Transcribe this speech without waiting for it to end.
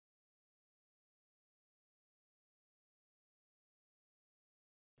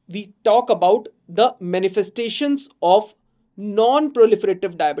we talk about the manifestations of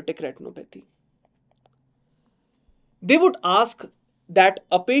non-proliferative diabetic retinopathy. They would ask that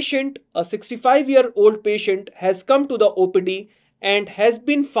a patient, a 65-year-old patient, has come to the OPD and has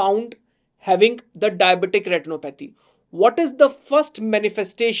been found having the diabetic retinopathy. What is the first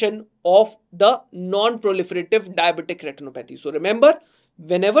manifestation of the non-proliferative diabetic retinopathy? So remember,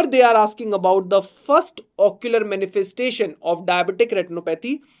 whenever they are asking about the first ocular manifestation of diabetic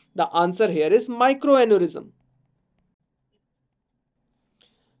retinopathy, the answer here is microaneurysm.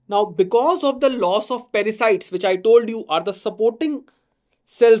 Now, because of the loss of pericytes, which I told you are the supporting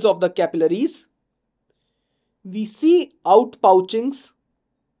cells of the capillaries, we see outpouchings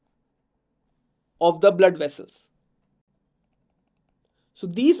of the blood vessels. So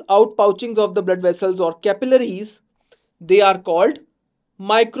these outpouchings of the blood vessels or capillaries, they are called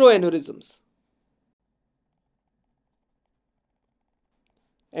microaneurysms.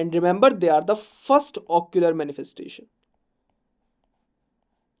 And remember, they are the first ocular manifestation.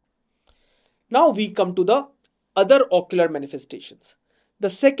 Now we come to the other ocular manifestations. The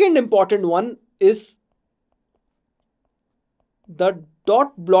second important one is the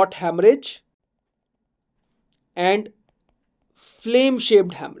dot blot hemorrhage and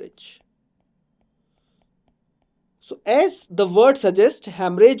flame-shaped hemorrhage. So as the word suggests,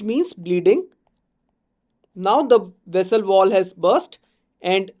 hemorrhage means bleeding. Now the vessel wall has burst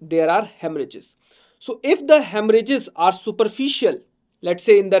and there are hemorrhages. So if the hemorrhages are superficial, let's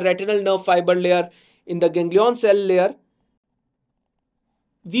say in the retinal nerve fiber layer, in the ganglion cell layer,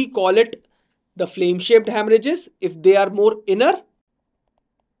 we call it the flame-shaped hemorrhages. If they are more inner,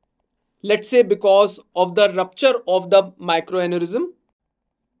 let's say because of the rupture of the microaneurysm,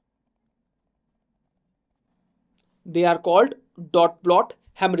 they are called dot blot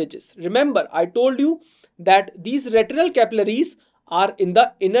hemorrhages. Remember, I told you that these retinal capillaries are in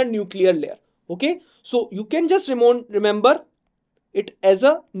the inner nuclear layer. Okay, so you can just remember it as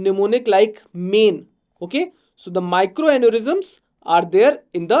a mnemonic like main. Okay, so the microaneurysms are there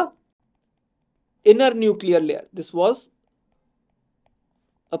in the inner nuclear layer. This was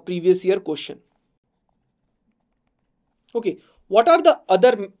a previous year question. Okay, what are the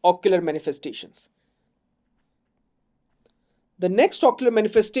other ocular manifestations? The next ocular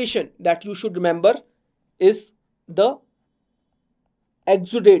manifestation that you should remember is the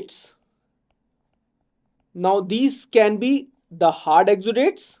exudates. Now these can be the hard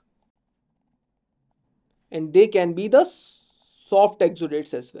exudates and they can be the soft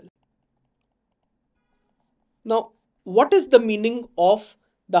exudates as well. Now, what is the meaning of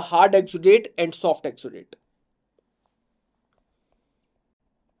the hard exudate and soft exudate?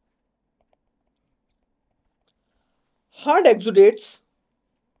 Hard exudates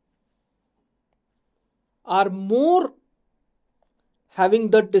are more having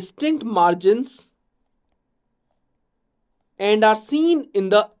the distinct margins and are seen in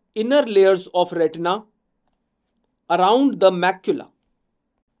the inner layers of retina around the macula.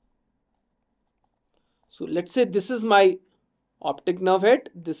 So let's say this is my optic nerve head,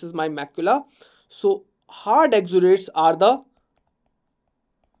 this is my macula. So hard exudates are the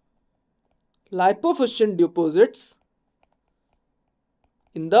lipofuscin deposits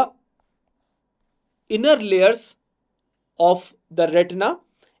in the inner layers of the retina,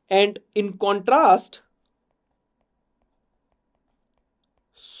 and in contrast,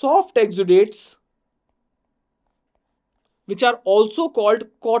 soft exudates, which are also called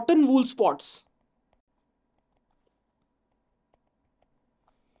cotton wool spots,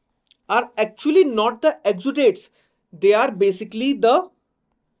 are actually not the exudates. They are basically the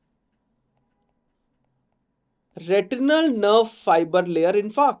retinal nerve fiber layer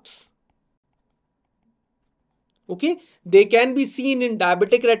infarcts. Okay, they can be seen in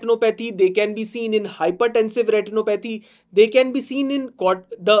diabetic retinopathy, they can be seen in hypertensive retinopathy, they can be seen in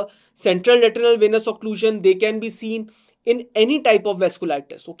the central retinal venous occlusion, they can be seen in any type of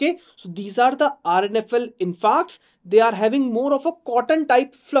vasculitis. Okay, so these are the RNFL infarcts. They are having more of a cotton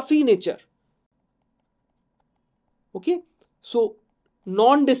type fluffy nature. Okay, so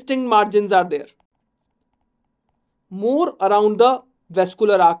non-distinct margins are there, more around the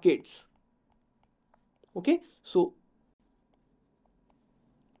vascular arcades. Okay, so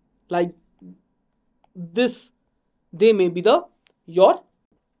like this, they may be your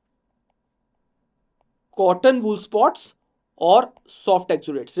cotton wool spots or soft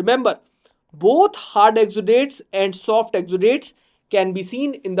exudates. Remember, both hard exudates and soft exudates can be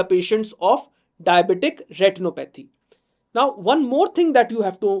seen in the patients of diabetic retinopathy. Now, one more thing that you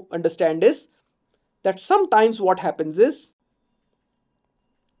have to understand is that sometimes what happens is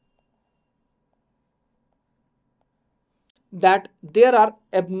that there are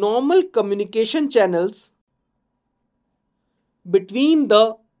abnormal communication channels between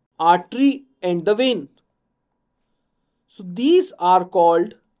the artery and the vein. So these are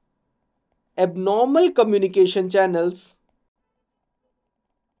called abnormal communication channels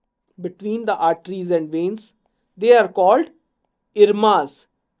between the arteries and veins. They are called IRMAs,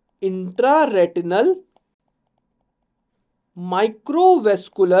 intraretinal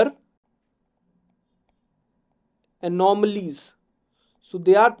microvascular anomalies. So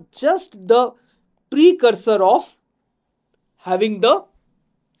they are just the precursor of having the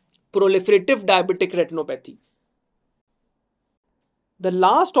proliferative diabetic retinopathy. The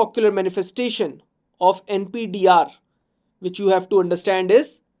last ocular manifestation of NPDR, which you have to understand,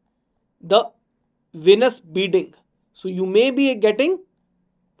 is the venous beading. So you may be getting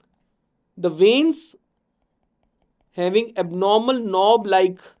the veins having abnormal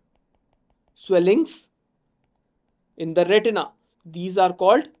knob-like swellings in the retina. These are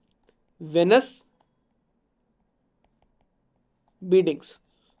called venous beadings.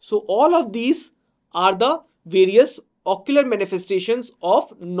 So all of these are the various ocular manifestations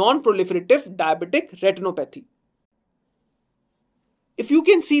of non-proliferative diabetic retinopathy. If you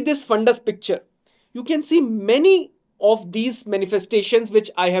can see this fundus picture, you can see many of these manifestations which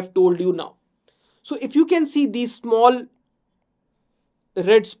I have told you now. So if you can see these small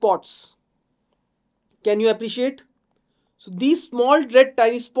red spots, can you appreciate? So these small red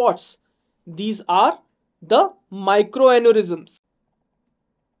tiny spots, these are the microaneurysms.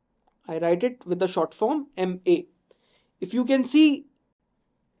 I write it with the short form MA. If you can see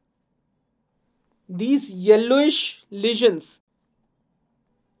these yellowish lesions,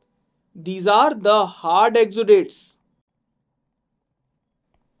 these are the hard exudates.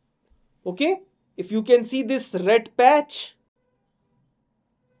 Okay, if you can see this red patch,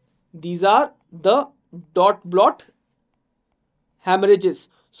 these are the dot blot hemorrhages.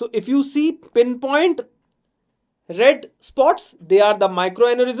 So if you see pinpoint red spots, they are the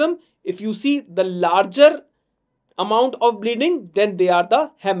microaneurysm. If you see the larger amount of bleeding, then they are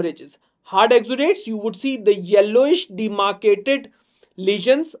the hemorrhages. Hard exudates, you would see the yellowish demarcated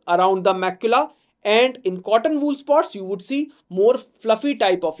lesions around the macula, and in cotton wool spots you would see more fluffy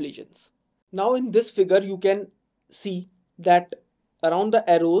type of lesions. Now in this figure you can see that around the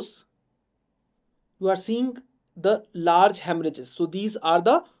arrows you are seeing the large hemorrhages. So these are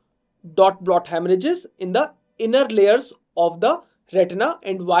the dot blot hemorrhages in the inner layers of the retina.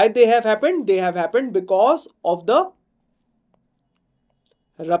 And why they have happened? They have happened because of the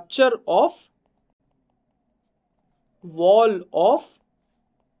rupture of wall of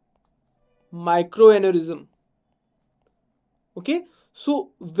microaneurysm. Okay,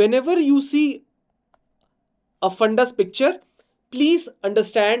 so whenever you see a fundus picture, please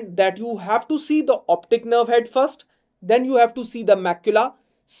understand that you have to see the optic nerve head first, then you have to see the macula,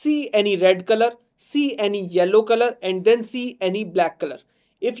 see any red color, see any yellow color, and then see any black color.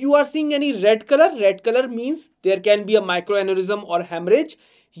 If you are seeing any red color means there can be a microaneurysm or hemorrhage.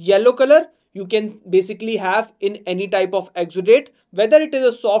 Yellow color you can basically have in any type of exudate, whether it is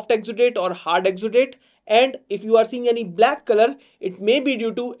a soft exudate or hard exudate. And if you are seeing any black color, it may be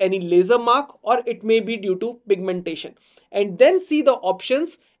due to any laser mark or it may be due to pigmentation. And then see the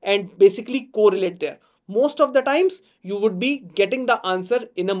options and basically correlate there. Most of the times you would be getting the answer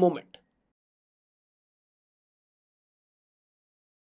in a moment.